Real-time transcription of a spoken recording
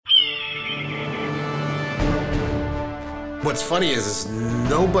What's funny is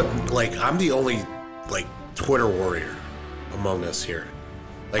nobody, like, I'm the only, like, Twitter warrior among us here.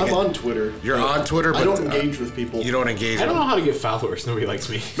 Like, I'm on Twitter. You're on Twitter, but I don't engage with people. You don't engage. I don't know how to get followers. Nobody likes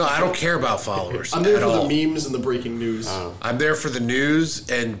me. No, I don't care about followers. I'm there at for all. the memes and the breaking news. I'm there for the news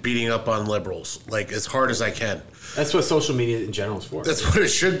and beating up on liberals, like, as hard as I can. That's what social media in general is for. That's what it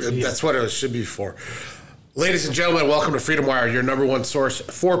should. Yeah. That's what it should be for. Ladies and gentlemen, welcome to Freedom Wire, your number one source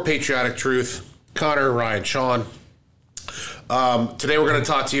for patriotic truth. Connor, Ryan, Sean. Today we're going to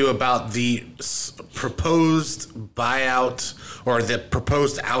talk to you about the proposed buyout or the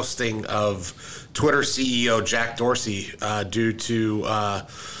proposed ousting of Twitter CEO Jack Dorsey due to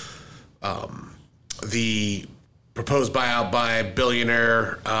the proposed buyout by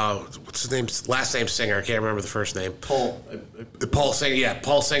billionaire, what's his name? Last name Singer. I can't remember the first name. Paul Singer. Yeah,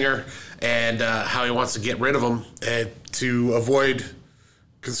 Paul Singer, and how he wants to get rid of him to avoid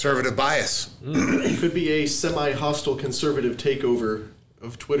conservative bias. It could be a semi-hostile conservative takeover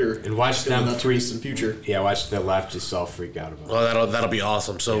of Twitter. And watch them in the recent future. Yeah, watch the left just all freak out about it. Well, that'll be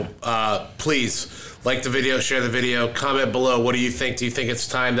awesome. So please like the video, share the video, comment below. What do you think? Do you think it's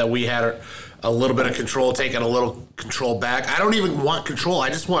time that we had a little bit of control, taking a little control back? I don't even want control. I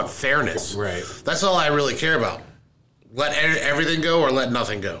just want fairness. Right. That's all I really care about. Let everything go or let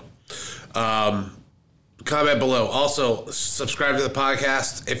nothing go. Comment below. Also, subscribe to the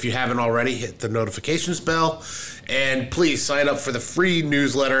podcast if you haven't already. Hit the notifications bell. And please sign up for the free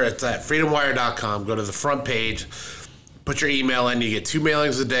newsletter. It's at freedomwire.com. Go to the front page. Put your email in. You get 2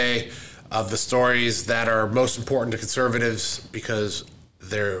 mailings a day of the stories that are most important to conservatives because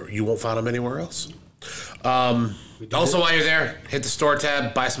you won't find them anywhere else. Also, while you're there, hit the store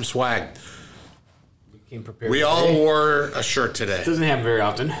tab. Buy some swag. We all wore a shirt today. It doesn't happen very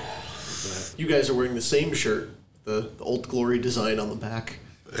often. You guys are wearing the same shirt, the Old Glory design on the back.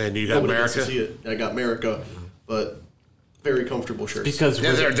 And you got Nobody gets to America? see it. I got America, but very comfortable shirts. Because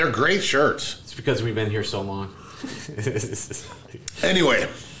they're great shirts. It's because we've been here so long. Anyway,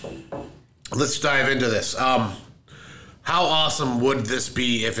 let's dive into this. How awesome would this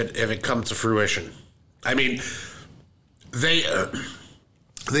be if it comes to fruition? I mean, they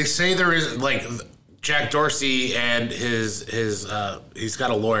say there is, like, Jack Dorsey and his he's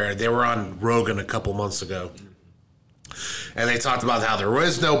got a lawyer. They were on Rogan a couple months ago, and they talked about how there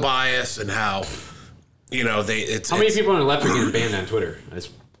was no bias and how, you know, how many people on the left are getting banned on Twitter?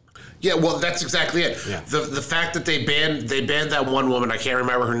 Yeah, well, that's exactly it. Yeah. The fact that they banned that one woman, I can't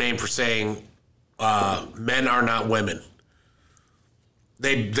remember her name, for saying men are not women.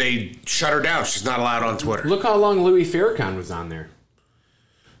 They shut her down. She's not allowed on Twitter. Look how long Louis Farrakhan was on there.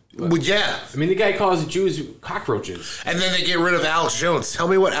 Well, yeah. I mean, the guy calls Jews cockroaches. And then they get rid of Alex Jones. Tell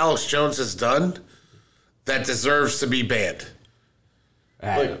me what Alex Jones has done that deserves to be banned.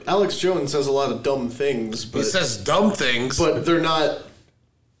 Like, Alex Jones says a lot of dumb things. But, he says dumb things. But they're not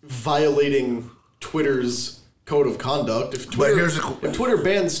violating Twitter's code of conduct. If Twitter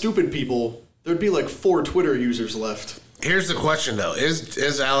banned stupid people, there'd be like 4 Twitter users left. Here's the question, though.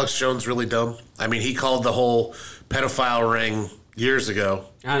 Is Alex Jones really dumb? I mean, he called the whole pedophile ring years ago.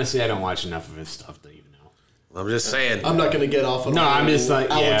 Honestly, I don't watch enough of his stuff to even know. I'm just saying. I'm not going to get off on I'm just like,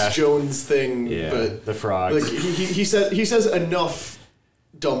 Alex Jones thing. Yeah, but the frogs. Like, he says enough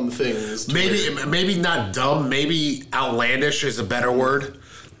dumb things. Maybe not dumb. Maybe outlandish is a better word.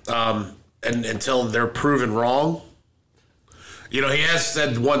 And until they're proven wrong. You know, he has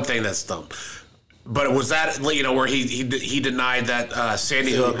said one thing that's dumb. But was that, you know, where he denied that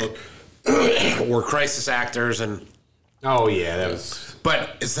Sandy Hook were crisis actors and... Oh, yeah, that was...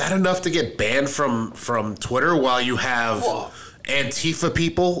 But is that enough to get banned from Twitter while you have Antifa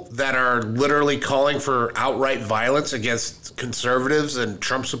people that are literally calling for outright violence against conservatives and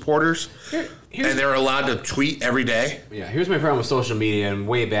Trump supporters? And they're allowed to tweet every day? Yeah, here's my problem with social media. And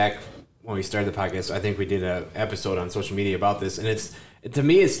way back when we started the podcast, I think we did an episode on social media about this. And to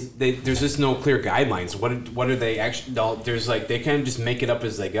me, there's just no clear guidelines. What are they actually? There's like they kind of just make it up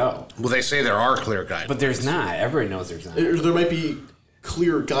as they go. Well, they say there are clear guidelines, but there's not. Everybody knows there's not. There might be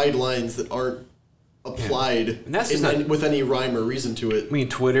clear guidelines that aren't applied and that's just with any rhyme or reason to it. I mean,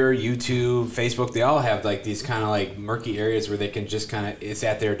 Twitter, YouTube, Facebook, they all have like these kind of like murky areas where they can just kind of, it's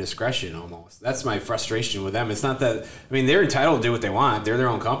at their discretion almost. That's my frustration with them. It's not that, I mean, they're entitled to do what they want. They're their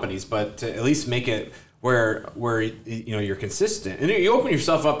own companies, but to at least make it where you know you're consistent. And you open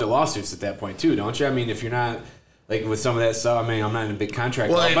yourself up to lawsuits at that point too, don't you? I mean, if you're not, like with some of that stuff, I mean, I'm not in a big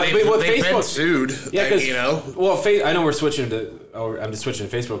contract. Well, they've been sued. Yeah, because you know. Well, I know we're switching I'm just switching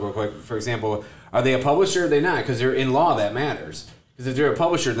to Facebook real quick. For example, are they a publisher or are they not? Because they're in law that matters. Because if they're a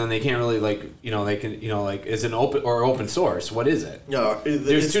publisher, then they can't really they can is an open source. What is it? Yeah,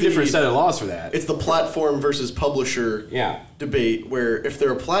 there's two different set of laws for that. It's the platform versus publisher debate. Where if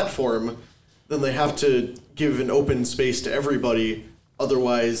they're a platform, then they have to give an open space to everybody.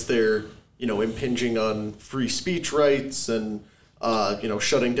 Otherwise, they're impinging on free speech rights and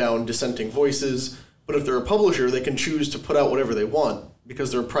shutting down dissenting voices. But if they're a publisher, they can choose to put out whatever they want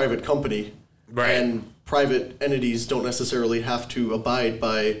because they're a private company. Right. And private entities don't necessarily have to abide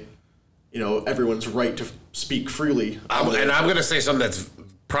by, everyone's right to speak freely. And I'm going to say something that's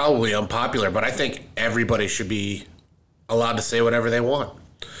probably unpopular, but I think everybody should be allowed to say whatever they want.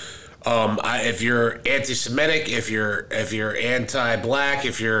 If you're anti-Semitic, if you're anti-black,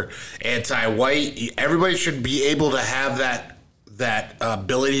 if you're anti-white, everybody should be able to have that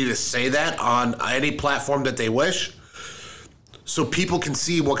ability to say that on any platform that they wish, so people can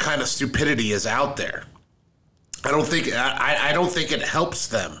see what kind of stupidity is out there. I don't think it helps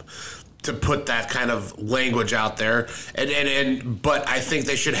them to put that kind of language out there, but I think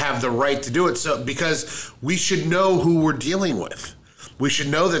they should have the right to do it. So because we should know who we're dealing with, we should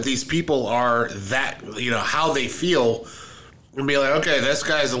know that these people are that how they feel, and be like, okay, that's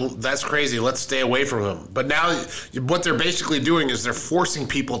crazy. Let's stay away from him. But now, what they're basically doing is they're forcing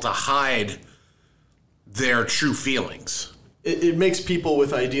people to hide their true feelings. It makes people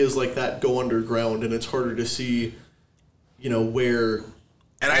with ideas like that go underground, and it's harder to see, where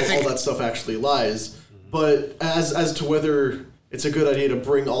all that stuff actually lies. But as to whether it's a good idea to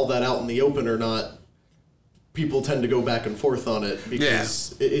bring all that out in the open or not, people tend to go back and forth on it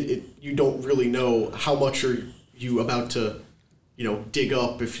because you don't really know how much are you about to, dig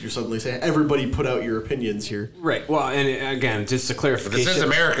up if you're suddenly saying, everybody put out your opinions here. Right. Well, and again, just a clarification. This is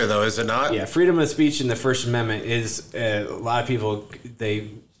America, though, is it not? Yeah, freedom of speech in the First Amendment is, a lot of people,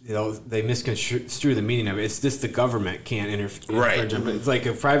 they misconstrue the meaning of it. It's just the government can't interfere. Right. It's like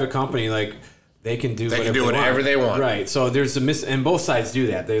a private company, they can do whatever they want. Right. So there's and both sides do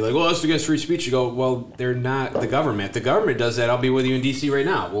that. They're like, well, that's against free speech. You go, well, they're not the government. The government does that. I'll be with you in D.C. right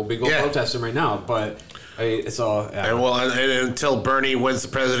now. We'll be protesting right now. But it's all... And until Bernie wins the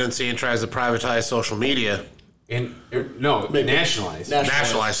presidency and tries to privatize social media... nationalize.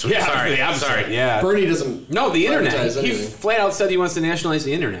 Nationalize. Yeah, sorry. Yeah. Bernie doesn't... No, the internet. He flat out said he wants to nationalize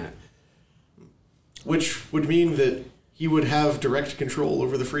the internet. Which would mean that he would have direct control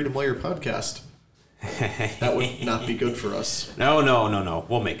over the Freedom Wire podcast. That would not be good for us. No.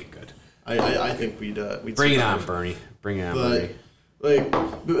 We'll make it good. I think we'd bring it on, Bernie. Bring it on, Bernie.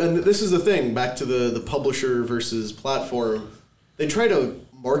 And this is the thing, back to the publisher versus platform. They try to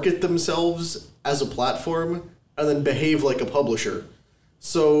market themselves as a platform and then behave like a publisher.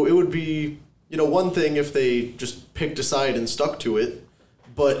 So it would be, one thing if they just picked a side and stuck to it,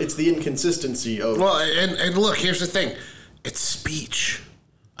 but it's the inconsistency of... Well, and look, here's the thing. It's speech.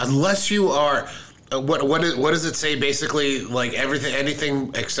 Unless you are... What does it say, basically? Like,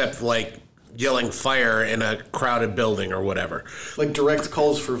 anything except, yelling fire in a crowded building or whatever. Like direct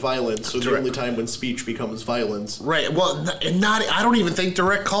calls for violence, so the only time when speech becomes violence. Right. Well, I don't even think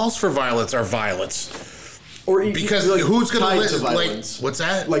direct calls for violence are violence. Or because who's going to listen? What's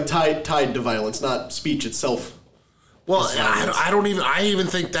that? Like tied to violence, not speech itself. Well, I even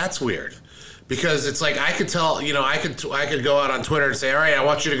think that's weird. Because it's like I could tell, I could go out on Twitter and say, all right, I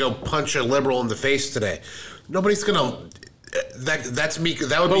want you to go punch a liberal in the face today. Nobody's going to... That's me.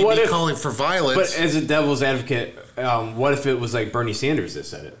 That would be me calling for violence. But as a devil's advocate, what if it was like Bernie Sanders that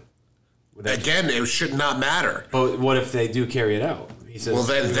said it? Again, it should not matter. But what if they do carry it out? He says, well,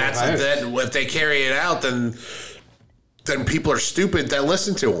 then if they carry it out, then people are stupid that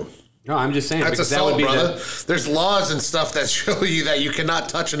listen to them. No, I'm just saying. That's assault, brother. There's laws and stuff that show you that you cannot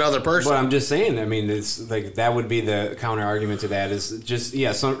touch another person. But I'm just saying. I mean, it's like that would be the counter argument to that. Is just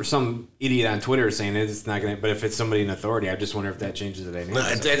some idiot on Twitter is saying it's not going to. But if it's somebody in authority, I just wonder if that changes the dynamic.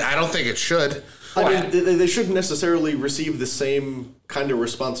 I don't think it should. I mean, they shouldn't necessarily receive the same kind of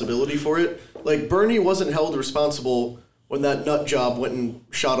responsibility for it. Like Bernie wasn't held responsible when that nut job went and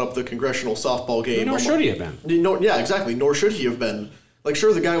shot up the congressional softball game. Nor should he have been. Yeah, exactly. Nor should he have been. Like,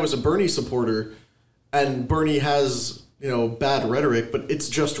 sure, the guy was a Bernie supporter, and Bernie has, bad rhetoric, but it's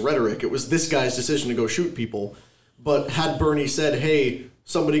just rhetoric. It was this guy's decision to go shoot people. But had Bernie said, hey,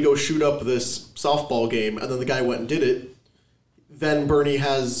 somebody go shoot up this softball game, and then the guy went and did it, then Bernie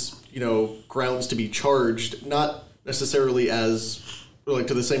has, grounds to be charged, not necessarily as,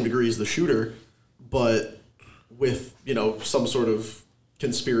 to the same degree as the shooter, but with, some sort of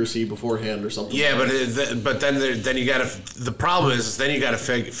conspiracy beforehand or something. Yeah, but then you got to. The problem is then you got to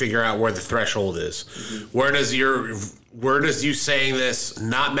figure out where the threshold is. Mm-hmm. Where does Yeah. where does you saying this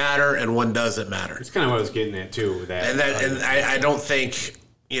not matter and when does it matter? That's kind of what I was getting at too. With that, And I don't think,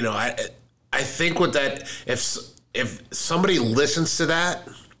 I think with that, if somebody listens to that,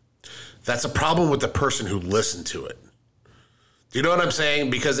 that's a problem with the person who listened to it. Do you know what I'm saying?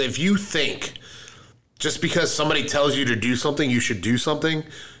 Because if you think just because somebody tells you to do something, you should do something,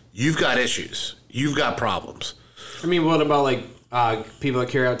 you've got issues. You've got problems. I mean, what about like people that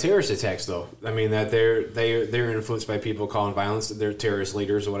carry out terrorist attacks, though? I mean, that they're influenced by people calling violence, they're terrorist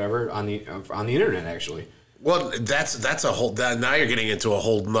leaders or whatever on the internet, actually. Well, that's a whole. Now you're getting into a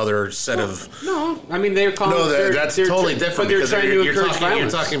whole nother set of. No, I mean they're calling. No, that's totally different. But they're because trying to you're encourage talking,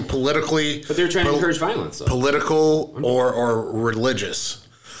 violence. You're talking politically. But they're trying to encourage violence. Though. Political or religious.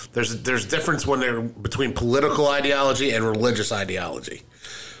 There's difference when they're between political ideology and religious ideology.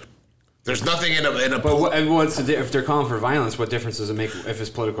 There's nothing in a. But what's if they're calling for violence? What difference does it make if it's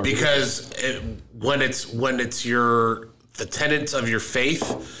political? Because when it's the tenets of your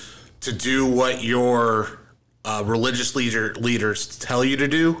faith to do what your religious leaders tell you to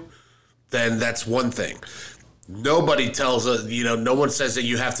do, then that's one thing. Nobody tells no one says that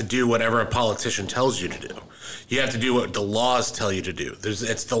you have to do whatever a politician tells you to do. You have to do what the laws tell you to do.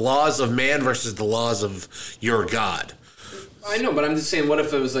 It's the laws of man versus the laws of your God. I know, but I'm just saying, what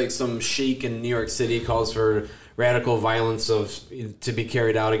if it was like some sheik in New York City calls for radical violence to be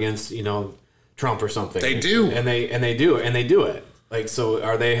carried out against Trump or something? They do, and they do it. Like, so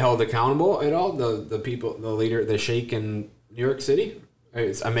are they held accountable at all? The people, the leader, the sheik in New York City?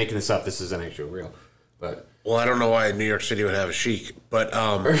 I'm making this up. This isn't actually real, but. Well, I don't know why New York City would have a sheik, but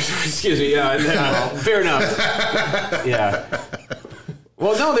excuse me. Yeah, fair enough. Yeah.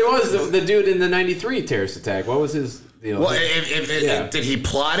 Well, no, there was the dude in the '93 terrorist attack. What was his deal? Well, did he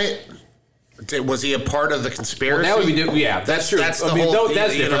plot it? Was he a part of the conspiracy? Well, that would be different. Yeah, that's true. That's that's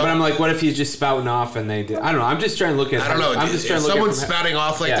different. But I'm like, what if he's just spouting off and they did? I don't know. I'm just trying to look at. I don't know. I'm just trying to look someone's spouting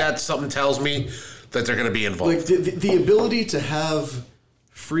off like that. Something tells me that they're going to be involved. Like the ability to have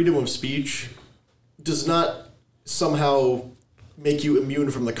freedom of speech does not somehow make you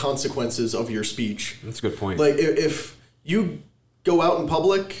immune from the consequences of your speech. That's a good point. Like if you go out in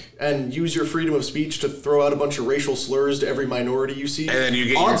public and use your freedom of speech to throw out a bunch of racial slurs to every minority you see, and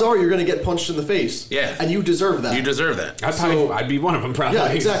then odds are you're going to get punched in the face. Yeah. And you deserve that. You deserve that. I'd be one of them probably. Yeah,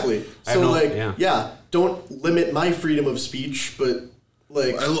 exactly. So don't limit my freedom of speech, but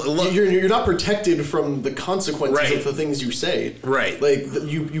you're not protected from the consequences of the things you say. Right. Like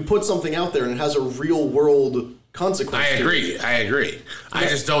you put something out there and it has a real world consequence. I agree. I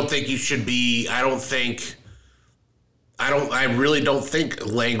just don't think you should be. I really don't think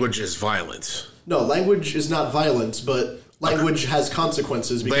language is violence. No, language is not violence, but language has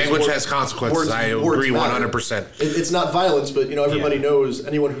consequences. Language has consequences. I agree 100%. It's not violence, but everybody knows.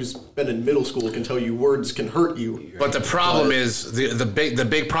 Anyone who's been in middle school can tell you words can hurt you. But the problem is the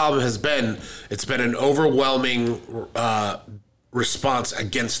big problem has been it's been an overwhelming response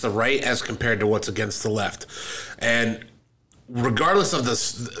against the right as compared to what's against the left, and regardless of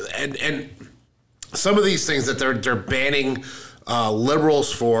this and some of these things that they're banning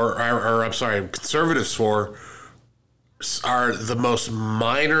liberals for, or I'm sorry, conservatives for, are the most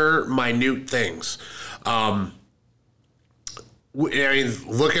minute things. I mean,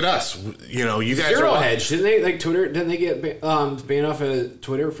 look at us. You guys Zero are Hedge. Didn't they Twitter? Didn't they get banned off of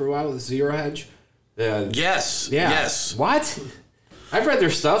Twitter for a while? Zero Hedge. Yes. Yeah. Yes. What? I've read their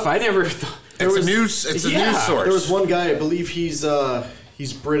stuff. I never thought it's a news source. There was one guy, I believe he's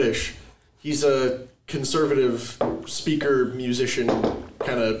British. He's a conservative speaker, musician,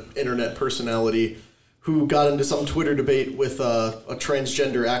 kind of internet personality who got into some Twitter debate with a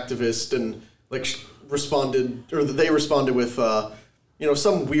transgender activist and they responded with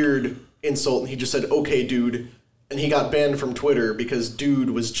some weird insult, and he just said "okay, dude," and he got banned from Twitter because "dude"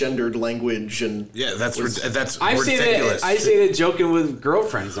 was gendered language, and that's ridiculous. I say that joking with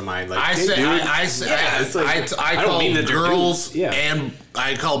girlfriends of mine. Like,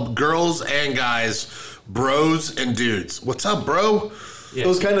 I call girls and guys bros and dudes. What's up, bro? Yeah.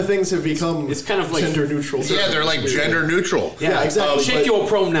 Those kind of things have become kind of like gender neutral. Yeah, they're like gender neutral. Yeah, exactly. Check your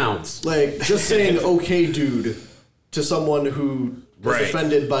pronouns. Like just saying "okay, dude" to someone who was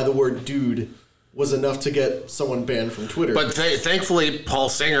offended by the word "dude" was enough to get someone banned from Twitter. But thankfully, Paul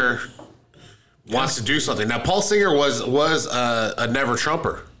Singer wants to do something. Now, Paul Singer was a never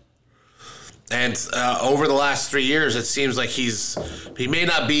Trumper. And over the last 3 years, it seems like he may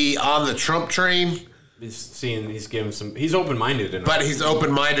not be on the Trump train. He's open-minded enough. But he's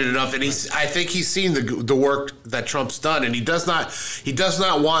open-minded enough, and I think he's seen the work that Trump's done, and he does not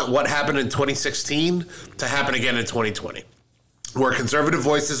want what happened in 2016 to happen again in 2020. where conservative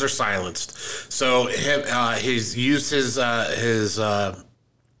voices are silenced. So he's used his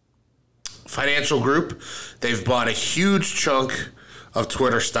financial group. They've bought a huge chunk of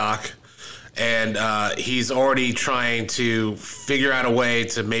Twitter stock, and he's already trying to figure out a way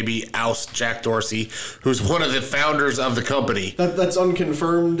to maybe oust Jack Dorsey, who's one of the founders of the company. That's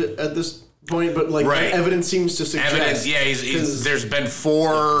unconfirmed at this point, but like Right. evidence seems to suggest. Evidence, yeah, there's been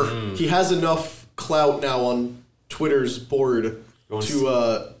 4. He has enough clout now on Twitter's board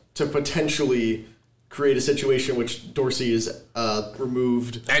to potentially create a situation which Dorsey is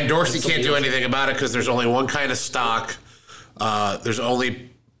removed. And Dorsey can't do anything about it because there's only one kind of stock. There's only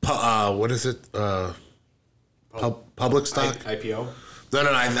what is it? Public stock? IPO.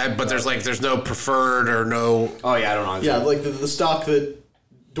 No. But there's no preferred or no. Oh yeah, I don't know. Yeah, like the stock that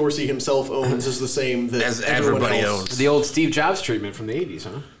Dorsey himself owns is the same that As everyone everybody else. owns. The old Steve Jobs treatment from the 80s,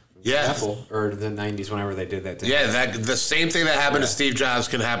 huh? Yeah. Apple, or the 90s, whenever they did that thing. Yeah, the same thing that happened to Steve Jobs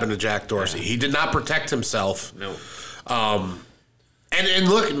can happen to Jack Dorsey. He did not protect himself. No. And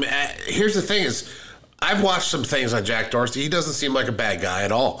look, here's the thing is, I've watched some things on Jack Dorsey. He doesn't seem like a bad guy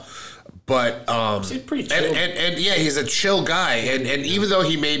at all. But He's pretty chill. and yeah, he's a chill guy. And even though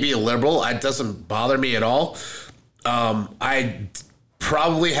he may be a liberal, it doesn't bother me at all. I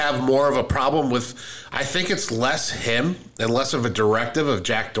probably have more of a problem with, I think it's less him and less of a directive of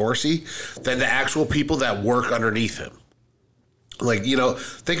Jack Dorsey than the actual people that work underneath him. Like,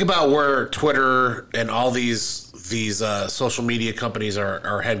 think about where Twitter and all these social media companies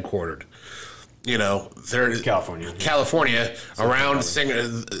are headquartered. They're California, around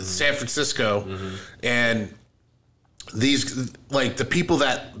San Francisco, and these, like, the people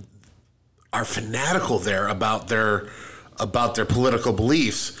that are fanatical there about their political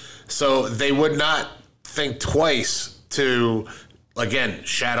beliefs, so they would not think twice to, again,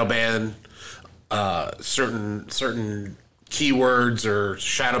 shadow ban certain keywords or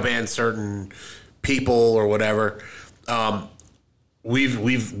shadow ban certain people or whatever.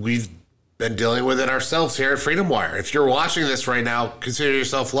 We've been dealing with it ourselves here at Freedom Wire. If you're watching this right now, consider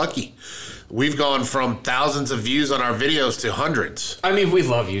yourself lucky. We've gone from thousands of views on our videos to hundreds. I mean, we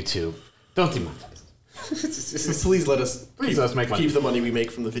love YouTube. Don't demonetize. Please let us make money. keep the money we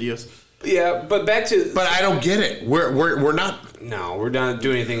make from the videos. Yeah, but back to... But I don't get it. We're not... No, we're not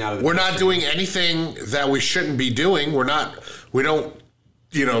doing anything out of the... We're not doing anything that we shouldn't be doing. We don't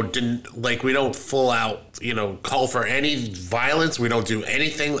full out, call for any violence. We don't do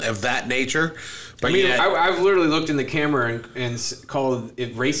anything of that nature. But I've literally looked in the camera and called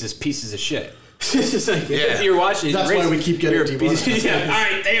it racist pieces of shit. It's just like, if you're watching, that's why we keep getting demonetized. Yeah, all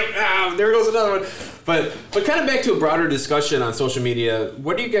right, damn, there goes another one. But kind of back to a broader discussion on social media.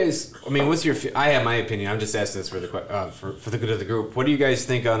 What do you guys? I mean, what's your? I have my opinion. I'm just asking this for the for the good of the group. What do you guys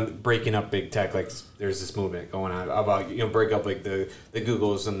think on breaking up big tech? Like, there's this movement going on about break up like the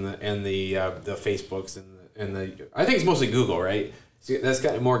Googles and the Facebooks and the. I think it's mostly Google, right? See, that's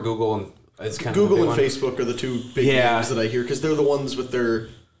got more Google and it's kind Google of and Facebook are the two big names that I hear because they're the ones with their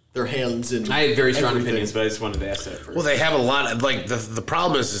hands in. I had very strong opinions, but I just wanted to ask that first. Well, they have a lot of, like, the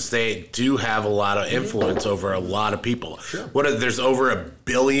problem is they do have a lot of influence over a lot of people. Sure. There's over 1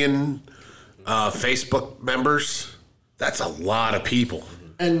 billion Facebook members. That's a lot of people.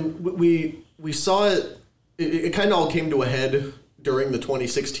 And we saw it kind of all came to a head during the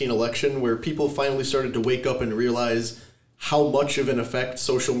 2016 election where people finally started to wake up and realize how much of an effect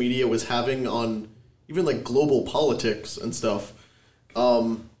social media was having on even like global politics and stuff.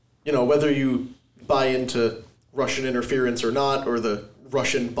 Whether you buy into Russian interference or not, or the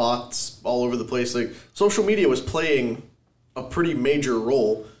Russian bots all over the place, like social media was playing a pretty major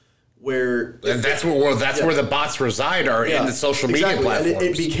role. Where and that's where the bots reside in the social media platforms. And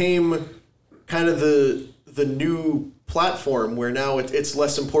it became kind of the new platform where now it's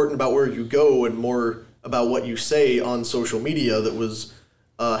less important about where you go and more about what you say on social media that was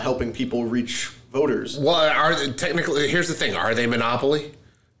helping people reach voters. Well, technically, here's the thing: are they monopoly?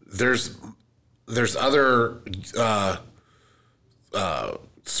 There's other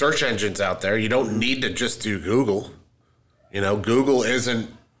search engines out there. You don't need to just do Google. Google isn't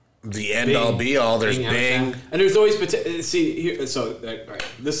the end all be all. There's Bing, and there's always see. So, all right,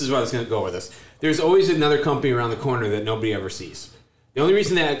 this is where I was going to go with this. There's always another company around the corner that nobody ever sees. The only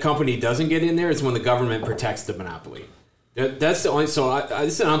reason that company doesn't get in there is when the government protects the monopoly. That's the only. So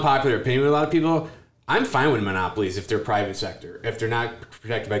this is an unpopular opinion with a lot of people. I'm fine with monopolies if they're private sector, if they're not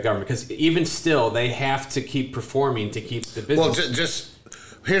protected by government, because even still, they have to keep performing to keep the business. Well, just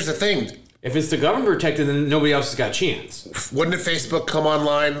here's the thing: If it's the government protected, then nobody else has got a chance. Wouldn't Facebook come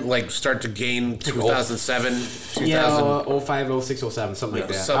online, like start to gain 2007, 2000? Yeah, 05, 06, 07, something like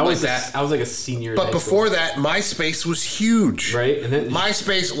that. Something like that. I was like a senior. But before that, MySpace was huge. Right. And then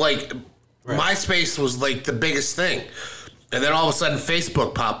MySpace, MySpace was like the biggest thing. And then all of a sudden,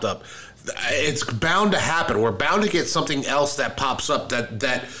 Facebook popped up. It's bound to happen. We're bound to get something else that pops up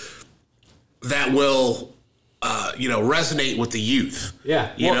that will... resonate with the youth.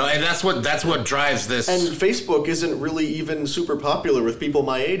 Yeah. And that's what drives this. And Facebook isn't really even super popular with people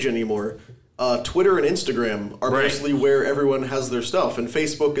my age anymore. Twitter and Instagram are mostly where everyone has their stuff, and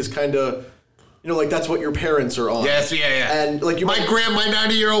Facebook is kind of, that's what your parents are on. Yes, yeah. And like my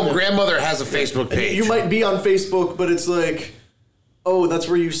 90-year-old grandmother has a Facebook page. And you might be on Facebook, but it's like, oh, that's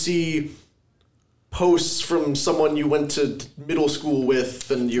where you see posts from someone you went to middle school with,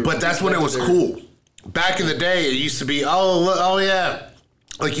 and you. But that's when it was cool. Back in the day, it used to be, oh yeah,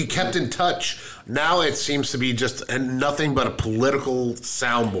 like you kept in touch. Now it seems to be just nothing but a political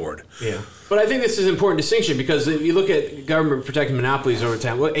soundboard. Yeah, but I think this is an important distinction because if you look at government protecting monopolies over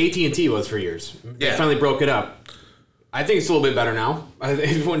time, what AT&T was for years, they finally broke it up. I think it's a little bit better now.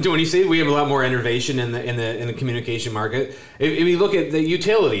 When you see we have a lot more innovation in the communication market. If you look at the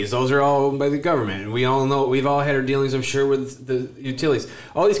utilities, those are all owned by the government. And we all know we've all had our dealings, I'm sure, with the utilities.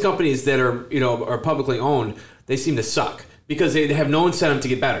 All these companies that are publicly owned, they seem to suck because they have no incentive to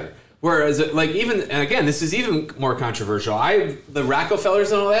get better. Whereas, and again, this is even more controversial. The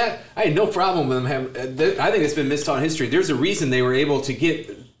Rockefellers and all that, I had no problem with them. I think it's been mistaught in history. There's a reason they were able to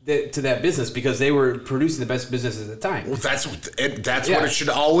get to that business because they were producing the best business at the time. Well, that's what it should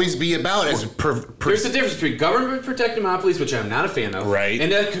always be about. There's a difference between government protected monopolies, which I'm not a fan of, right?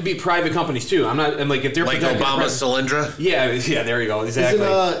 And that could be private companies too. If they're like Obama's Solyndra. Yeah, there you go. Exactly.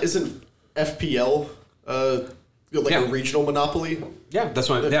 Isn't FPL a regional monopoly? Yeah, that's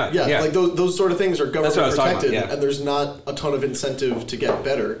what. Yeah. Like those sort of things are government protected, about, and there's not a ton of incentive to get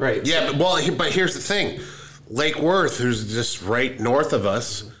better. Right. Yeah, but here's the thing. Lake Worth, who's just right north of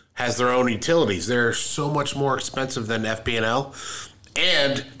us, has their own utilities. They're so much more expensive than FP&L,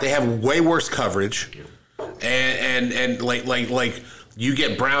 and they have way worse coverage. And like you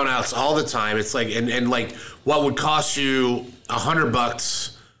get brownouts all the time. It's like and like what would cost you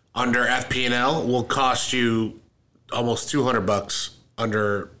 $100 under FP&L will cost you almost $200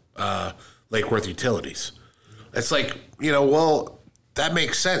 under Lake Worth Utilities. It's like that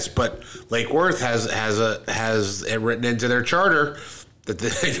makes sense, but Lake Worth has it written into their charter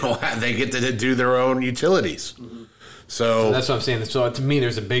that they get to do their own utilities. Mm-hmm. So that's what I'm saying. So to me,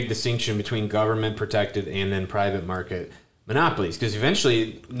 there's a big distinction between government protected and then private market monopolies, because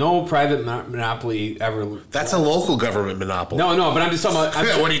eventually no private monopoly ever. That's a local government monopoly. No, but I'm just talking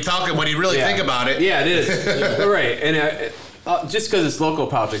about when you really think about it. Yeah, it is. Right, and. Just because it's local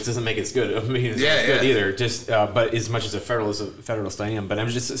politics doesn't make it good. I mean, it's not good either. Just, but as much as a federalist I am, but I'm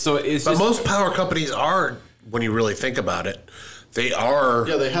just so it's. But most power companies are, when you really think about it, they are.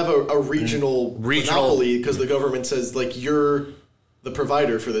 Yeah, they have a regional monopoly because the government says you're the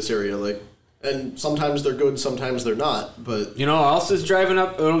provider for this area, and sometimes they're good, sometimes they're not. But what else is driving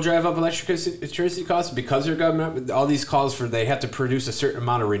up? It'll drive up electricity costs because they're government. All these calls for they have to produce a certain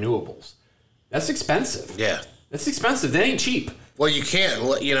amount of renewables. That's expensive. Yeah. That's expensive. That ain't cheap. Well, you can't,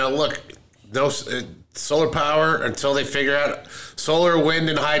 look, no solar power until they figure out solar, wind,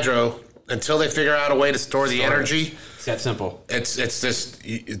 and hydro until they figure out a way to store the energy. It's that simple. It's just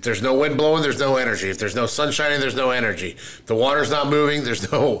there's no wind blowing, there's no energy. If there's no sun shining, there's no energy. If the water's not moving,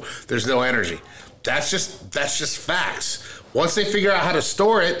 there's no energy. That's just facts. Once they figure out how to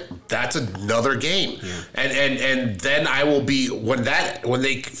store it, that's another game. Yeah. And then I will be when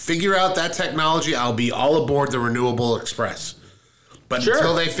they figure out that technology, I'll be all aboard the Renewable Express. But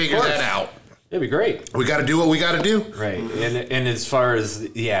until they figure that out, it'd be great. We got to do what we got to do. Right. And as far as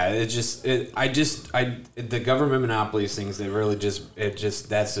the government monopolies things, they really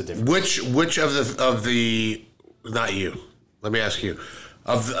that's the difference. Which of the not you? Let me ask you.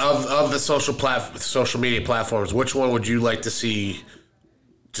 Of the social media platforms, which one would you like to see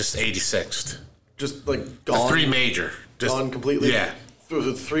just 86th? Just gone? The three major. Gone completely? Yeah.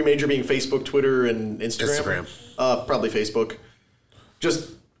 The three major being Facebook, Twitter, and Instagram? Probably Facebook.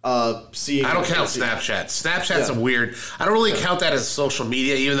 Just seeing... I don't count Snapchat. Snapchat's a weird... I don't really count that as social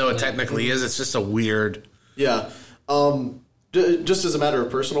media, even though it technically is. It's just a weird... Yeah. Just as a matter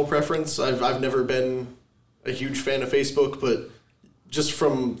of personal preference, I've never been a huge fan of Facebook, but... Just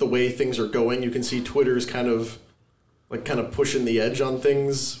from the way things are going, you can see Twitter's kind of pushing the edge on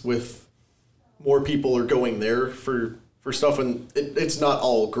things with more people are going there for for stuff, and it's not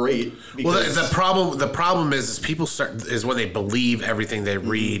all great. Well, the problem is people is when they believe everything they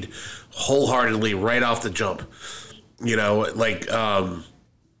read wholeheartedly right off the jump. You know, like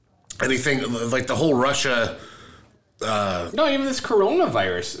anything like the whole Russia. No, even this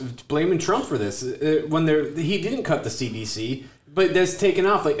coronavirus, blaming Trump for this. When he didn't cut the CDC, but that's taken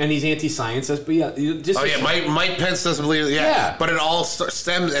off. Like, and he's anti-science. But yeah, Mike Pence doesn't believe it. Yeah, but it all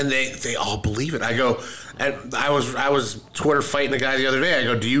stems, and they all believe it. I go, and I was Twitter fighting a guy the other day. I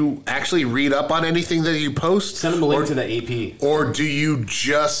go, do you actually read up on anything that you post? Send him a link to the AP. Or do you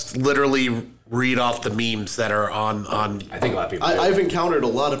just literally read off the memes that are on I think a lot of people I've encountered a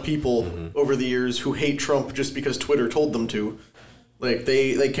lot of people over the years who hate Trump just because Twitter told them to. Like,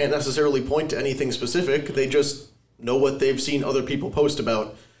 they can't necessarily point to anything specific. They just know what they've seen other people post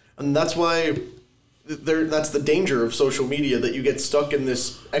about. And that's why that's the danger of social media, that you get stuck in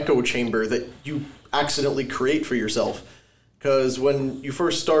this echo chamber that you accidentally create for yourself. Because when you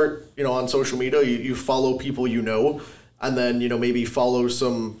first start, on social media, you follow people and then, maybe follow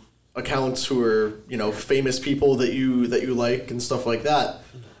some accounts who are, famous people that you like and stuff like that.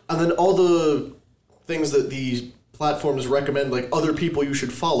 And then all the things that these platforms recommend, like other people you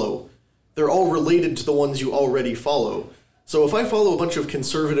should follow, they're all related to the ones you already follow. So if I follow a bunch of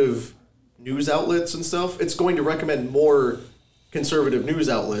conservative news outlets and stuff, it's going to recommend more conservative news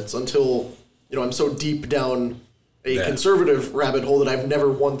outlets until, I'm so deep down a conservative rabbit hole that I've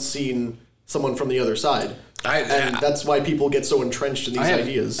never once seen someone from the other side. And that's why people get so entrenched in these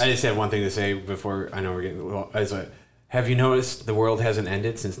ideas. I just had one thing to say before. I know we're getting. Have you noticed the world hasn't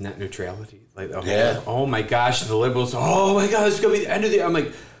ended since net neutrality? Like, oh my gosh, the liberals. Oh my gosh, it's gonna be the end of the. I'm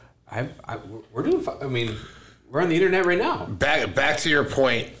like, we're doing. I mean, we're on the internet right now. Back to your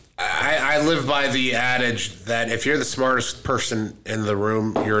point. I live by the adage that if you're the smartest person in the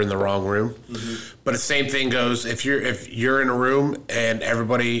room, you're in the wrong room. Mm-hmm. But the same thing goes if you're in a room and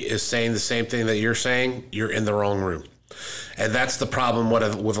everybody is saying the same thing that you're saying, you're in the wrong room. And that's the problem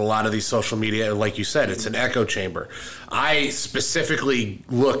with a lot of these social media. Like you said, it's an echo chamber. I specifically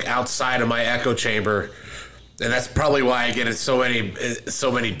look outside of my echo chamber, and that's probably why I get in so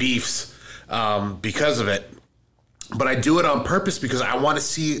many beefs because of it. But I do it on purpose because I want to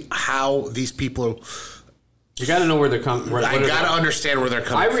see how these people. You got to know where they're coming. I got to understand where they're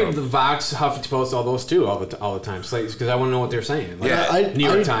coming from. I read the Vox, Huffington Post, all those too, all the time, because I want to know what they're saying. Like, New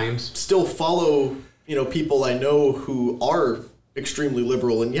York Times. Still follow people I know who are extremely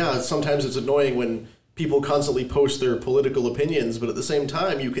liberal, and sometimes it's annoying when people constantly post their political opinions, but at the same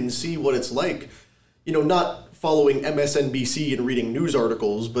time, you can see what it's like. Not following MSNBC and reading news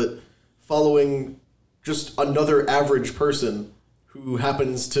articles, but following just another average person who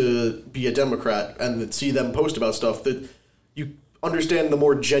happens to be a Democrat and see them post about stuff, that you understand the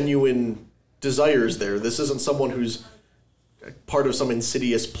more genuine desires there. This isn't someone who's part of some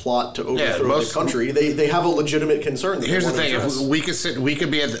insidious plot to overthrow the country. They have a legitimate concern. Here's the thing: if we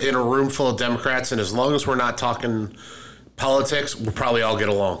could be in a room full of Democrats, and as long as we're not talking politics, we'll probably all get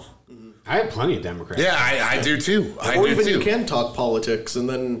along. I have plenty of Democrats. Yeah, I do too. You can talk politics, and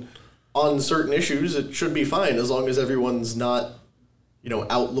then on certain issues, it should be fine as long as everyone's not,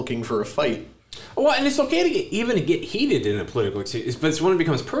 out looking for a fight. Well, and it's okay to get heated in a political experience, but it's when it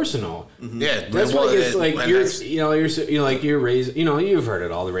becomes personal. Mm-hmm. Yeah, that's when it gets like you're raised. You've heard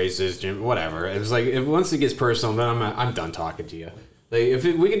it all, the racism, whatever. It's like once it gets personal, then I'm done talking to you. Like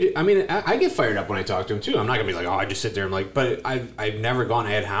we can, I get fired up when I talk to him too. I'm not gonna be like, I just sit there and but I've never gone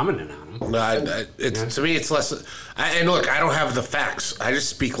ad hominem on him. No, to me, it's less. And look, I don't have the facts. I just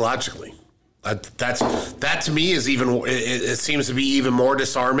speak logically. That to me is even. It seems to be even more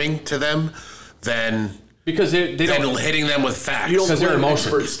disarming to them than because they don't hitting them with facts. You don't play an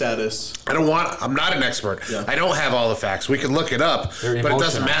expert status. I'm not an expert. Yeah. I don't have all the facts. We can look it up, but it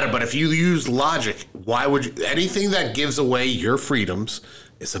doesn't matter. But if you use logic, why would you? Anything that gives away your freedoms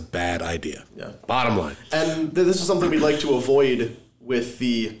is a bad idea. Yeah. Bottom line. And this is something we'd like to avoid with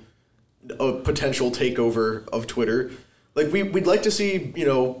the potential takeover of Twitter. Like we'd like to see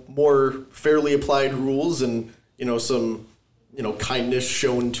more fairly applied rules and some kindness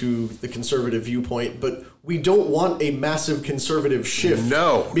shown to the conservative viewpoint, but we don't want a massive conservative shift.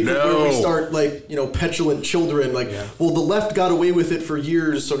 Where we start petulant children well, the left got away with it for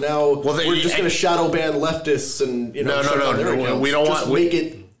years, so now we're just going to shadow ban leftists and no. We don't just make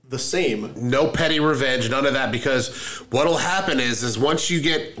it the same. No petty revenge, none of that, because what'll happen is once you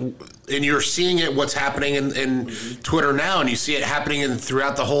get, and you're seeing it, what's happening in Twitter now, and you see it happening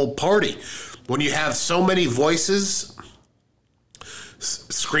throughout the whole party, when you have so many voices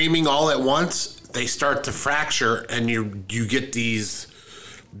screaming all at once, they start to fracture, and you get these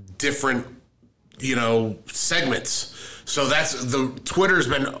different segments. So Twitter's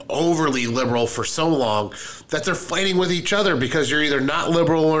been overly liberal for so long that they're fighting with each other because you're either not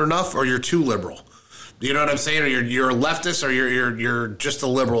liberal enough or you're too liberal. You know what I'm saying? Or you're a leftist or you're just a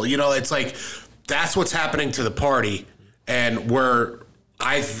liberal. You know, it's like that's what's happening to the party, and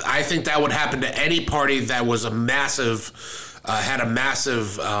I think that would happen to any party that was had a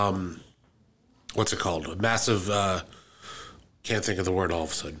massive, what's it called? A massive, can't think of the word all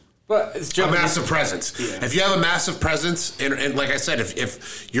of a sudden. But it's a massive presence. Yeah. If you have a massive presence, and like I said,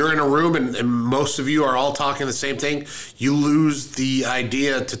 if you're in a room and most of you are all talking the same thing, you lose the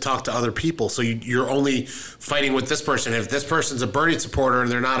idea to talk to other people. So you're only fighting with this person. If this person's a Bernie supporter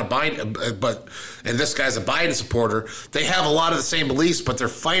and they're not and this guy's a Biden supporter, they have a lot of the same beliefs, but they're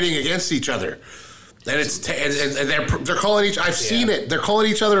fighting against each other. And it's and they're calling I've seen it. They're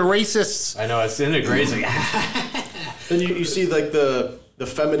calling each other racists. I know, it's integrating. Then you see like the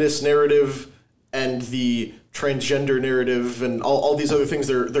feminist narrative and the transgender narrative and all these other things.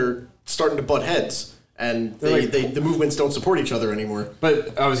 They're starting to butt heads, and the movements don't support each other anymore.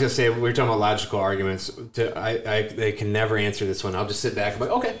 But I was gonna say, we were talking about logical arguments. They can never answer this one. I'll just sit back and be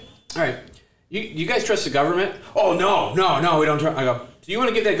like, okay, all right. You guys trust the government? Oh no, we don't trust. I go, do you want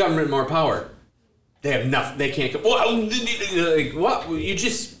to give that government more power? They have nothing. They can't. Well, like, what? You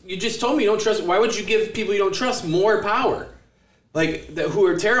just told me you don't trust. Why would you give people you don't trust more power? Like, who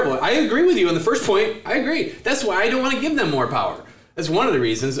are terrible. I agree with you on the first point. I agree. That's why I don't want to give them more power. That's one of the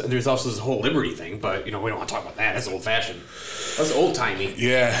reasons. There's also this whole liberty thing, but we don't want to talk about that. That's old-fashioned. That's old-timey.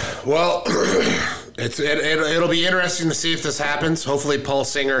 Yeah. Well, it'll be interesting to see if this happens. Hopefully, Paul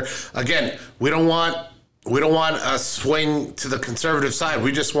Singer. Again, we don't want a swing to the conservative side.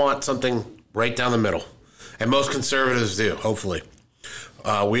 We just want something right down the middle, and most conservatives do. Hopefully,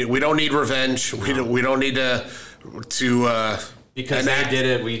 we don't need revenge. We don't need to. Because they did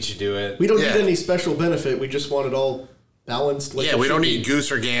it, we should do it. We don't need any special benefit. We just want it all balanced. Like we don't need goose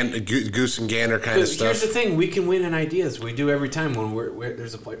and gander kind of stuff. Here's the thing: we can win in ideas. We do every time when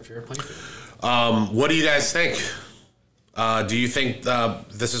there's a fair playing field. What do you guys think? Do you think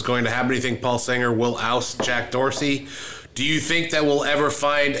this is going to happen? Do you think Paul Singer will oust Jack Dorsey? Do you think that we'll ever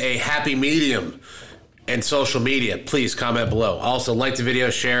find a happy medium in social media? Please comment below. Also, like the video,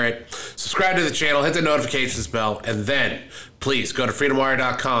 share it, subscribe to the channel, hit the notifications bell, and then please go to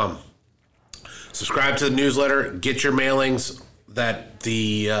freedomwire.com. Subscribe to the newsletter. Get your mailings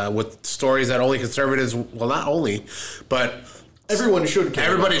with stories that only conservatives, well, not only, but everyone should care.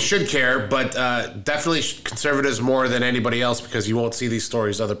 Everybody should care, but definitely conservatives more than anybody else because you won't see these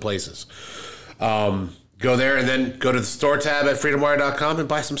stories other places. Go there and then go to the store tab at freedomwire.com and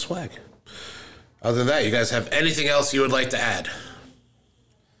buy some swag. Other than that, you guys have anything else you would like to add?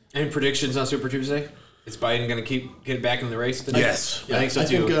 Any predictions on Super Tuesday? Is Biden going to keep getting back in the race today? Yes. I think so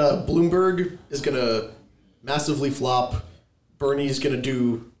too. I think Bloomberg is going to massively flop. Bernie's going to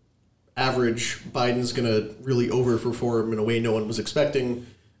do average. Biden's going to really overperform in a way no one was expecting.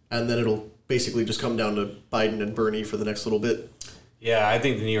 And then it'll basically just come down to Biden and Bernie for the next little bit. Yeah, I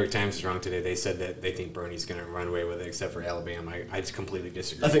think the New York Times is wrong today. They said that they think Bernie's going to run away with it, except for Alabama. I just completely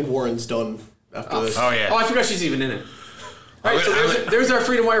disagree. I think Warren's done after this. Oh, yeah. Oh, I forgot she's even in it. All right, so there's our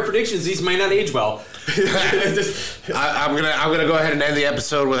Freedom Wire predictions. These might not age well. I'm gonna go ahead and end the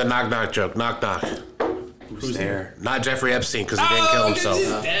episode with a knock-knock joke. Knock-knock. Who's there? Not Jeffrey Epstein, because he didn't kill himself. He's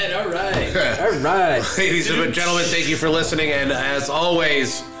dead. All right. All right. Ladies and gentlemen, thank you for listening, and as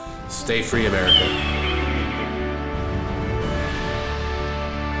always, stay free, America.